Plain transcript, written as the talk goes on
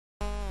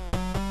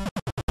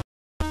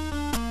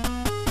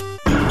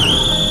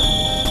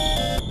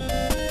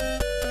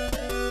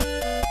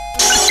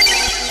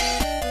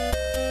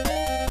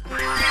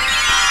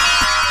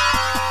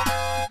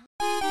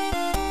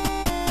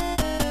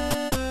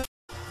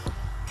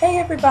Hey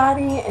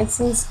everybody, it's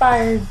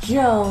Inspired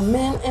Jill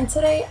Min, and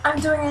today I'm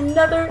doing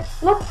another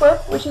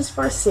lookbook, which is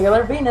for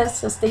Sailor Venus,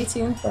 so stay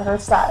tuned for her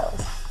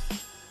styles.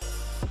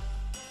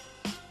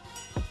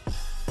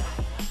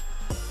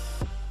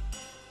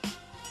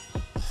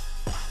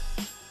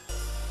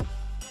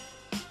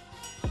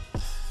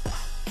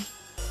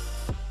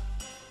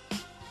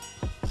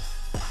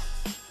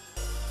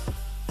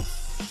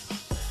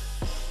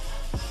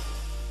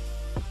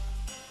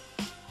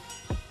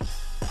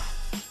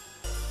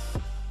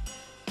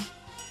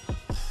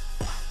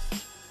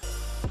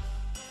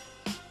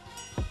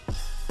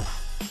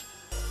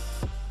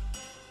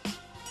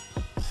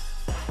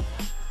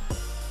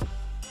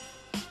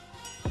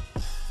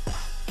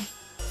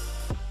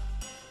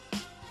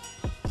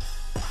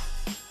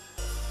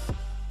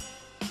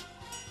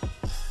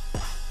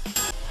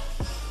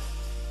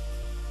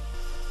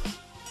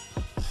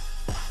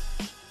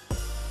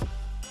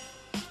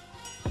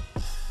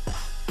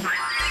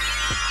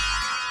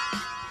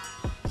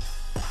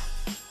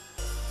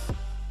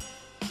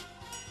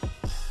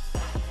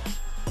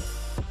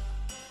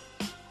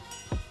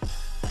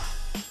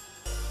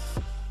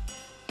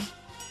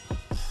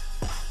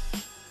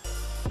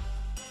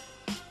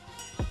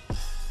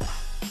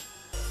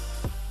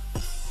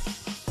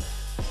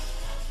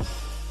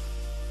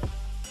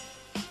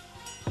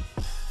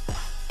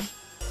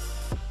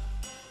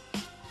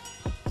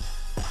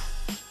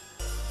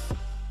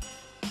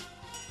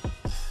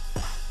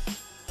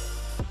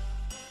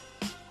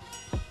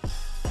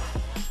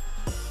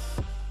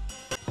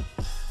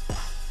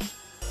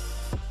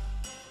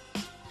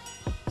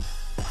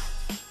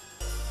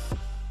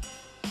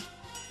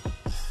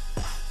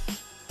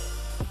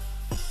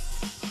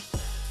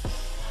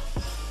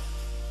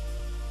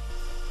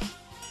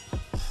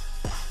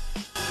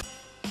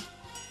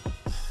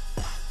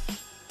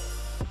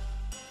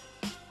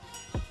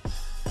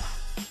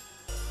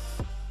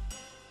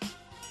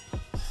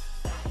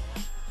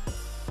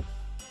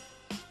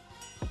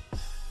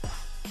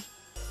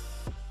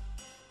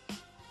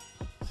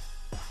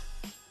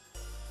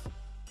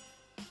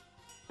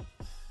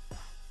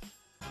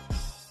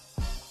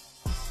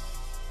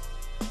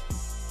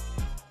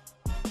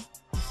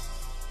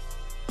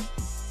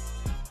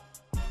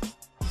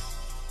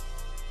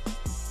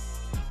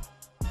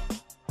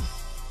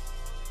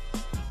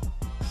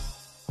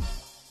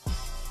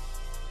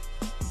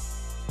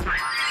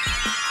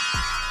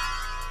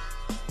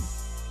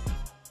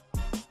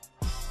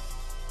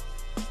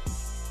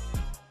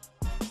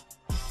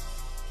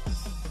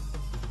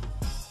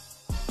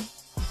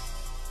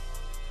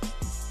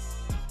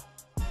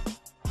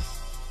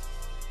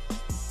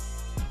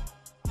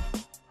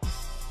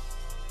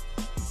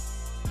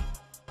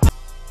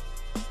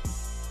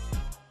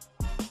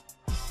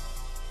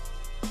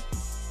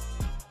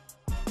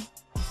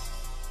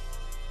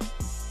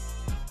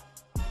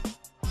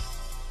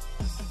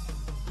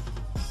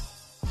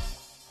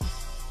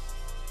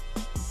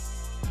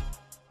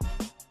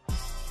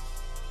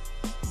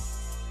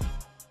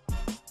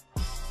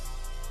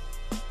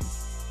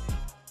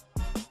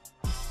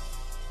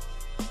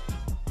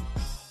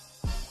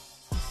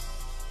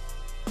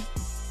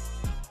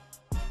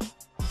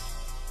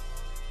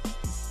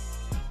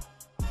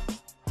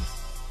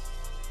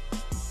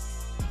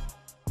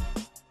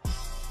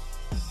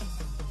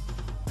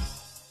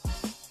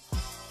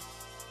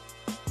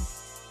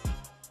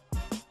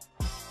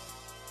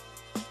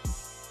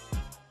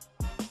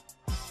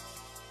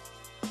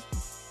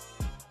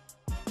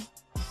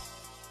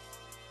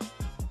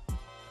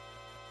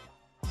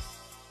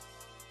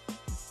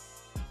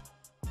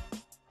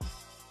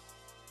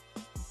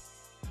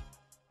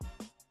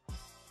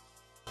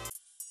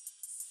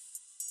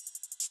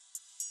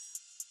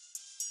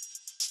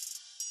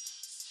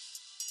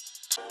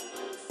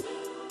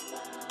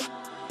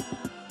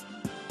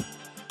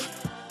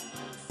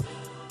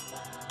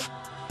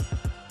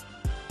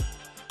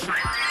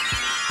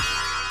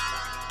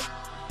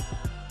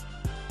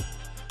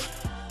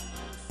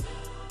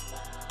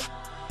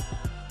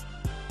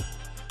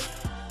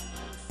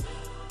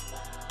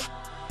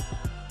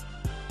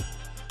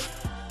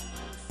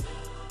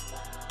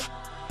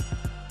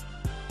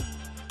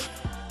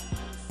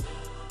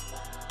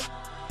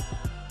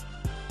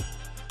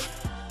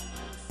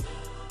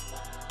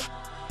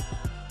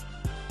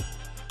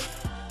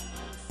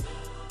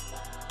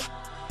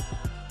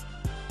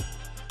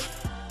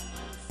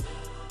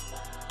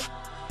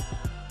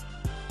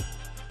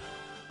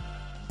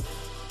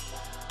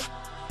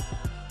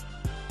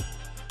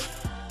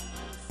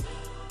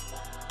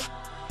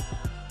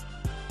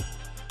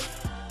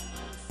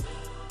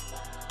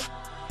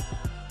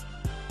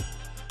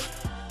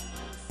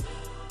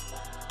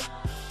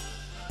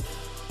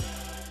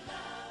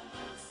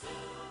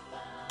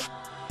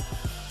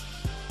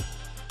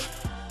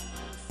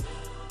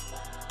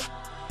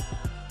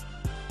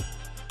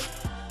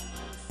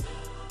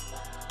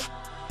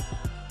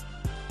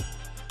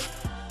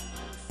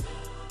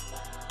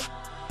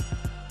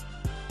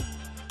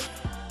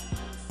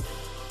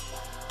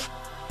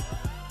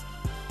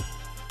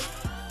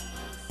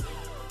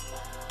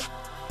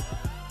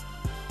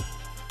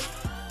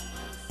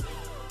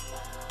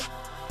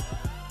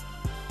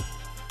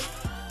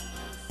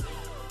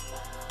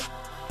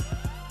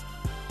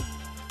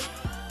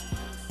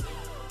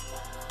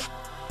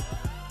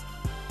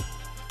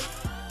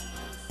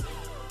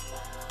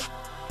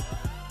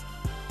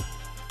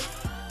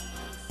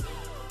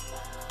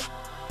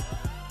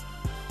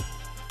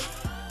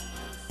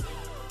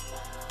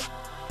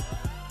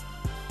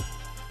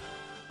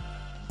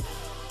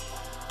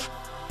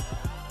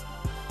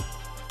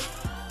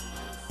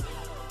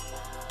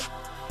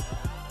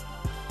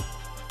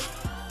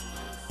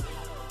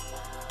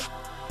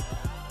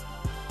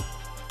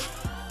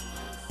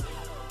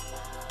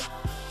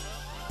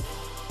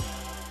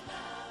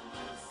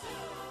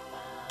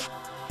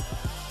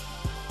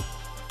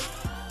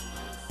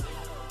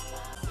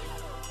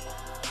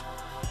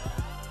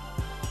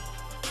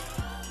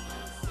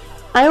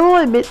 I will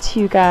admit to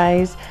you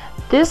guys,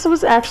 this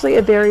was actually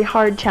a very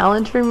hard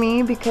challenge for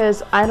me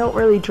because I don't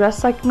really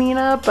dress like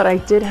Mina, but I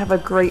did have a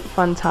great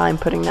fun time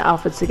putting the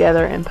outfits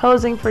together and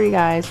posing for you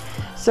guys.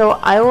 So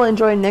I will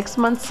enjoy next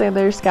month's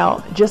Sailor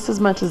Scout just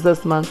as much as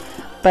this month.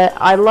 But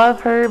I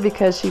love her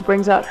because she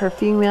brings out her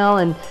female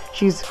and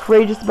she's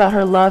courageous about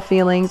her love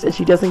feelings and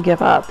she doesn't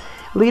give up,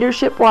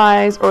 leadership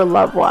wise or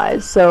love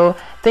wise. So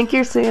thank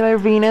you, Sailor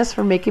Venus,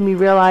 for making me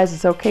realize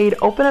it's okay to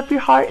open up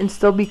your heart and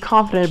still be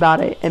confident about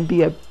it and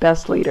be a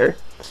best leader.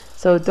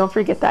 So don't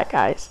forget that,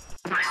 guys.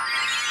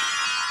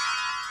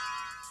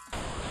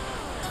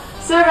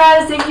 So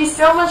guys, thank you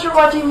so much for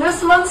watching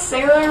this month's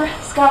Sailor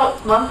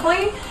Scout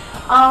Monthly.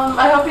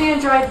 I hope you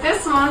enjoyed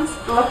this month's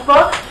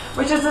lookbook,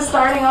 which is the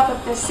starting off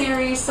of this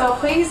series. So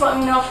please let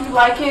me know if you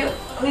like it.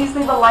 Please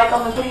leave a like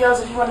on the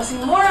videos if you want to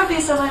see more of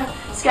these Sailor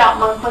Scout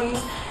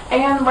Monthlies.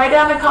 And write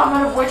down a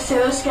comment of which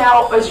Sailor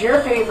Scout was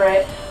your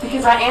favorite,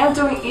 because I am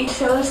doing each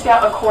Sailor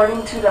Scout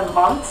according to the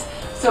months.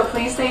 So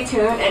please stay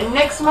tuned. And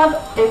next month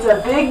is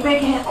a big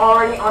hint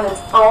already on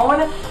its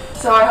own.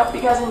 So I hope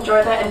you guys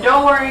enjoyed that. And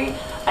don't worry,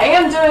 I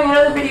am doing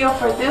another video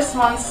for this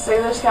month's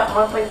Sailor Scout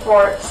Monthly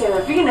for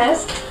Sailor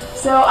Venus.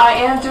 So I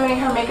am doing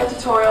her makeup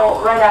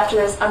tutorial right after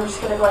this. I'm just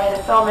going to go ahead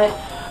and film it.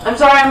 I'm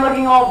sorry I'm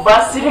looking all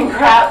busted and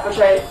crap, which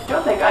I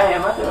don't think I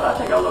am. I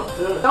think I look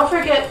good. Don't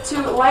forget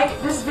to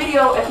like this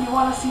video if you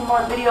want to see more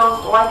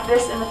videos like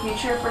this in the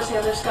future for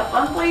Sailor Scout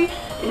Monthly.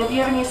 And if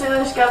you have any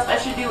Sailor Scouts I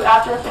should do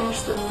after I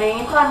finish the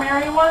main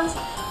primary ones,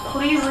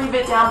 please leave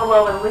it down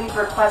below and leave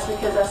requests,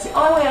 because that's the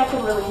only way I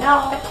can really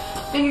know.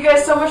 Thank you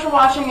guys so much for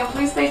watching, and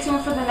please stay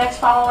tuned for the next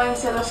following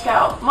Sailor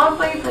Scout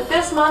Monthly for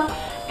this month.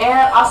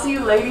 And I'll see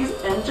you ladies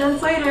and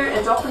gents later.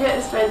 And don't forget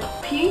to spread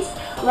peace,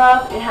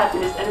 love, and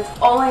happiness. And it's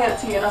only up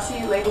to you. And I'll see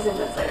you ladies and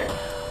gents later.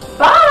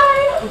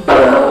 Bye!